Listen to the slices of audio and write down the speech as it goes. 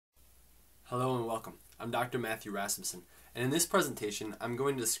Hello and welcome. I'm Dr. Matthew Rasmussen, and in this presentation I'm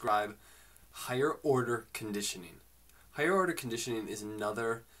going to describe higher order conditioning. Higher order conditioning is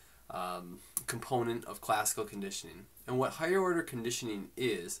another component of classical conditioning. And what higher order conditioning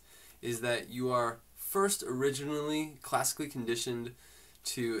is that you are first originally classically conditioned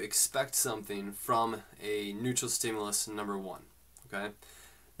to expect something from a neutral stimulus number one. Okay?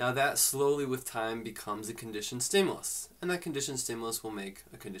 Now that slowly with time becomes a conditioned stimulus, and that conditioned stimulus will make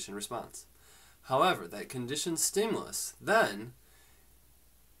a conditioned response. However, that conditioned stimulus then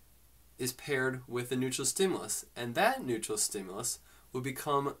is paired with a neutral stimulus, and that neutral stimulus will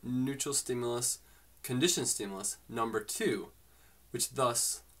become neutral stimulus, conditioned stimulus number two, which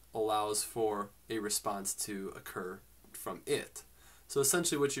thus allows for a response to occur from it. So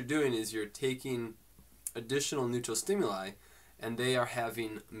essentially what you're doing is you're taking additional neutral stimuli and they are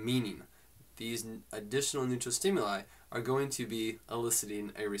having meaning. These additional neutral stimuli are going to be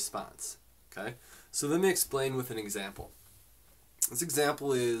eliciting a response. Okay, so let me explain with an example. This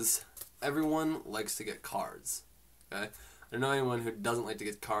example is everyone likes to get cards. Okay, I don't know anyone who doesn't like to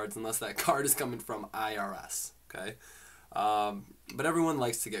get cards unless that card is coming from IRS. Okay, but everyone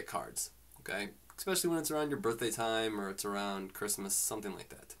likes to get cards. Okay, especially when it's around your birthday time or it's around Christmas, something like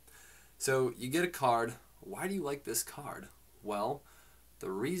that. So you get a card. Why do you like this card? Well, the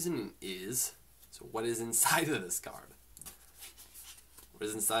reason is, so what is inside of this card? What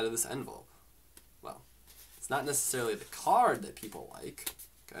is inside of this envelope? Well, it's not necessarily the card that people like.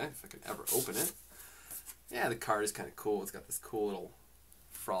 Okay, if I can ever open it. Yeah, the card is kind of cool. It's got this cool little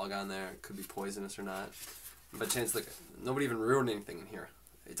frog on there. It could be poisonous or not. But chance, look, nobody even wrote anything in here.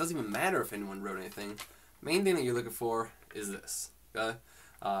 It doesn't even matter if anyone wrote anything. Main thing that you're looking for is this. Okay,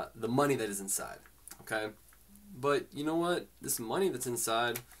 the money that is inside. Okay, but you know what? This money that's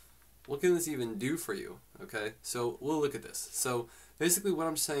inside, what can this even do for you? Okay, so we'll look at this. So basically what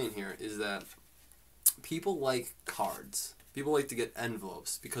I'm saying here is that people like cards. People like to get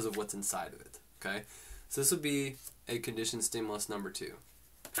envelopes because of what's inside of it. Okay, so this would be a conditioned stimulus number two.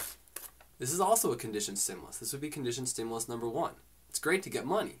 This is also a conditioned stimulus. This would be conditioned stimulus number one. It's great to get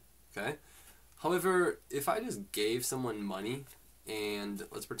money. Okay, however, if I just gave someone money and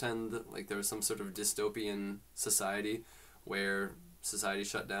let's pretend like there was some sort of dystopian society where society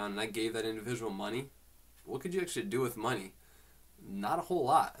shut down and I gave that individual money, what could you actually do with money? Not a whole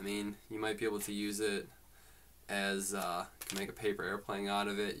lot. I mean, you might be able to use it as, you can make a paper airplane out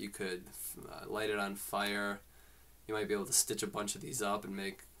of it, you could light it on fire, you might be able to stitch a bunch of these up and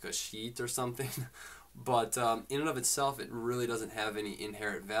make a sheet or something, but in and of itself it really doesn't have any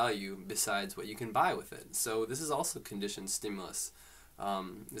inherent value besides what you can buy with it. So this is also conditioned stimulus.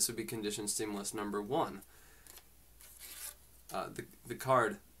 This would be conditioned stimulus number one. The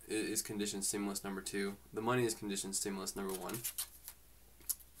card is conditioned stimulus number two. The money is conditioned stimulus number one.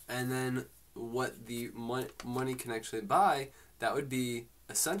 And then what the money can actually buy, that would be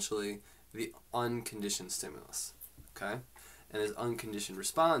essentially the unconditioned stimulus. Okay? And this unconditioned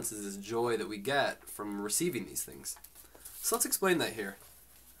response is this joy that we get from receiving these things. So let's explain that here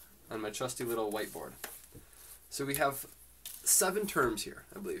on my trusty little whiteboard. So we have 7 terms here,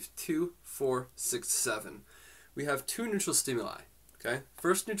 I believe. 2, 4, 6, 7. We have 2 neutral stimuli. Okay?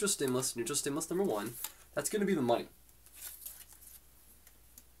 First neutral stimulus number 1, that's going to be the money.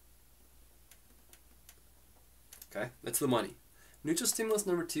 Okay? That's the money. Neutral stimulus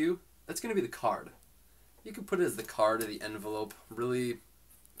number 2, that's going to be the card. You could put it as the card or the envelope. Really,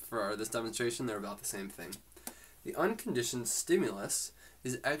 for this demonstration, they're about the same thing. The unconditioned stimulus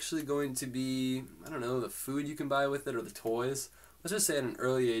is actually going to be, I don't know, the food you can buy with it or the toys. Let's just say at an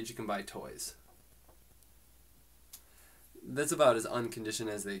early age you can buy toys. That's about as unconditioned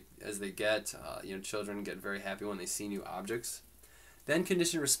as they get. You know, children get very happy when they see new objects. Then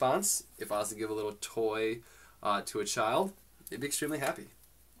conditioned response, if I was to give a little toy to a child, they'd be extremely happy.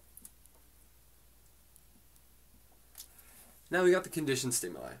 Now we got the conditioned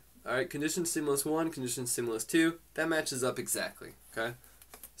stimuli. Alright, conditioned stimulus 1, conditioned stimulus 2, that matches up exactly. Okay?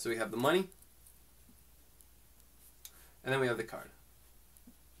 So we have the money, and then we have the card.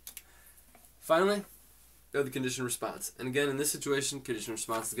 Finally, we have the conditioned response. And again, in this situation, conditioned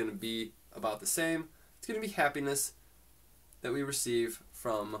response is going to be about the same. It's going to be happiness that we receive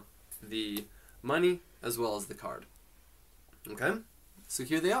from the money as well as the card. Okay? So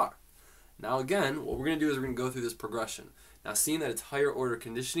here they are. Now again, what we're going to do is we're going to go through this progression. Now seeing that it's higher order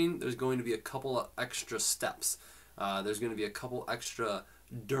conditioning, there's going to be a couple of extra steps. There's going to be a couple extra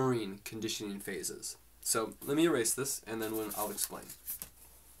during conditioning phases. So let me erase this and then I'll explain.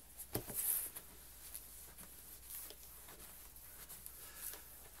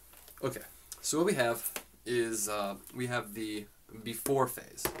 Okay, so what we have is we have the before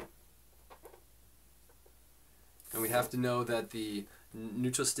phase. And we have to know that the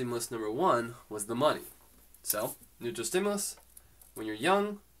neutral stimulus number 1 was the money. So, neutral stimulus, when you're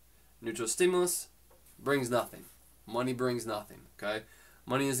young, neutral stimulus brings nothing. Money brings nothing, okay?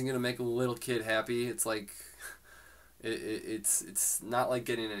 Money isn't going to make a little kid happy. It's like, it's not like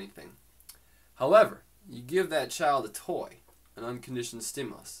getting anything. However, you give that child a toy, an unconditioned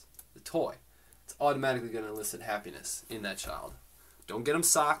stimulus, the toy, it's automatically going to elicit happiness in that child. Don't get them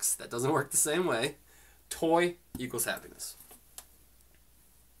socks. That doesn't work the same way. Toy equals happiness.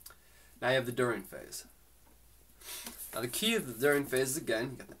 Now you have the during phase. Now the key of the during phase is,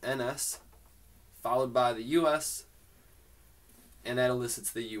 again, you got the NS, followed by the US, and that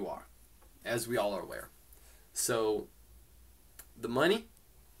elicits the UR, as we all are aware. So the money,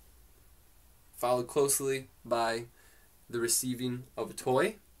 followed closely by the receiving of a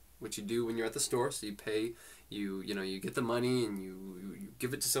toy, which you do when you're at the store. So you pay, you get the money and you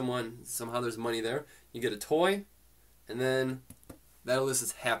give it to someone. Somehow there's money there. You get a toy, and then that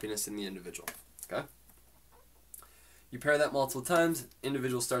elicits happiness in the individual. Okay. You pair that multiple times,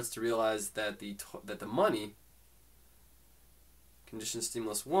 individual starts to realize that the money, conditioned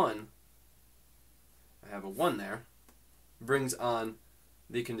stimulus 1, I have a 1 there, brings on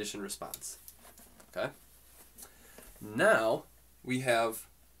the conditioned response. Okay? Now we have,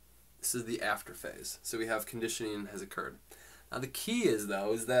 this is the after phase. So we have conditioning has occurred. Now the key is,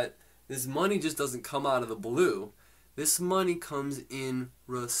 though, is that this money just doesn't come out of the blue. This money comes in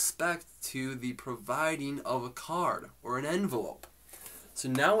respect to the providing of a card or an envelope. So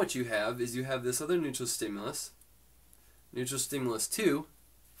now what you have is you have this other neutral stimulus 2,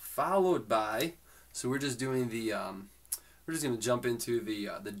 followed by, so we're just doing the, we're just going to jump into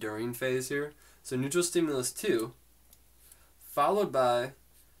the during phase here. So neutral stimulus 2, followed by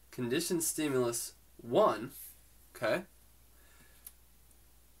conditioned stimulus 1, okay,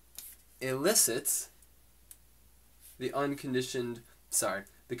 elicits the conditioned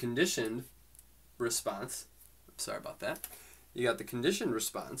response. Sorry about that. You got the conditioned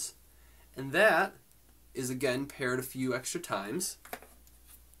response, and that is again paired a few extra times,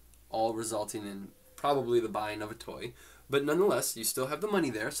 all resulting in probably the buying of a toy. But nonetheless, you still have the money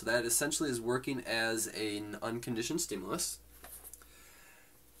there, so that essentially is working as an unconditioned stimulus.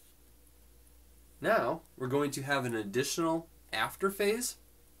 Now, we're going to have an additional after phase,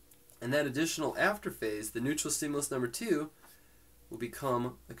 and that additional after phase, the neutral stimulus number 2, will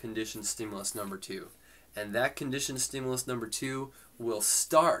become a conditioned stimulus number 2. And that conditioned stimulus number 2 will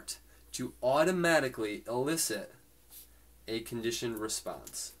start to automatically elicit a conditioned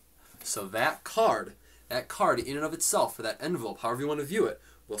response. So that card in and of itself, for that envelope, however you want to view it,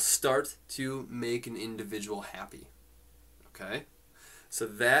 will start to make an individual happy. Okay? So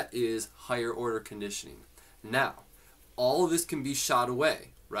that is higher order conditioning. Now, all of this can be shot away,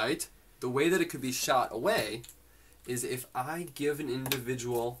 right? The way that it could be shot away is if I give an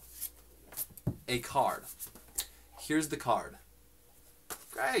individual a card. Here's the card.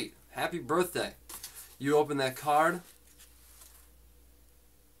 Great! Happy birthday. You open that card.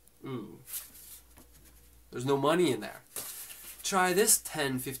 Ooh. There's no money in there. Try this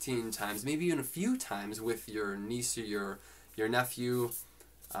 10, 15 times, maybe even a few times with your niece or your nephew.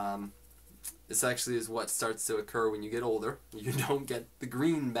 This actually is what starts to occur when you get older. You don't get the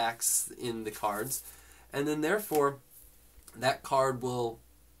greenbacks in the cards. And then therefore, that card will,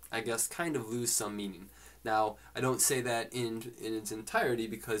 I guess, kind of lose some meaning. Now, I don't say that in its entirety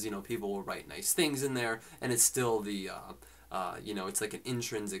because, people will write nice things in there, and it's still the, it's like an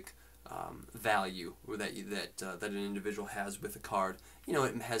intrinsic value that an individual has with a card.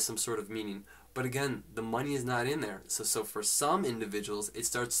 It has some sort of meaning. But again, the money is not in there. So for some individuals, it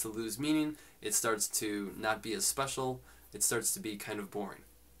starts to lose meaning. It starts to not be as special. It starts to be kind of boring.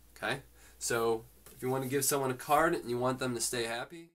 Okay? So if you want to give someone a card and you want them to stay happy,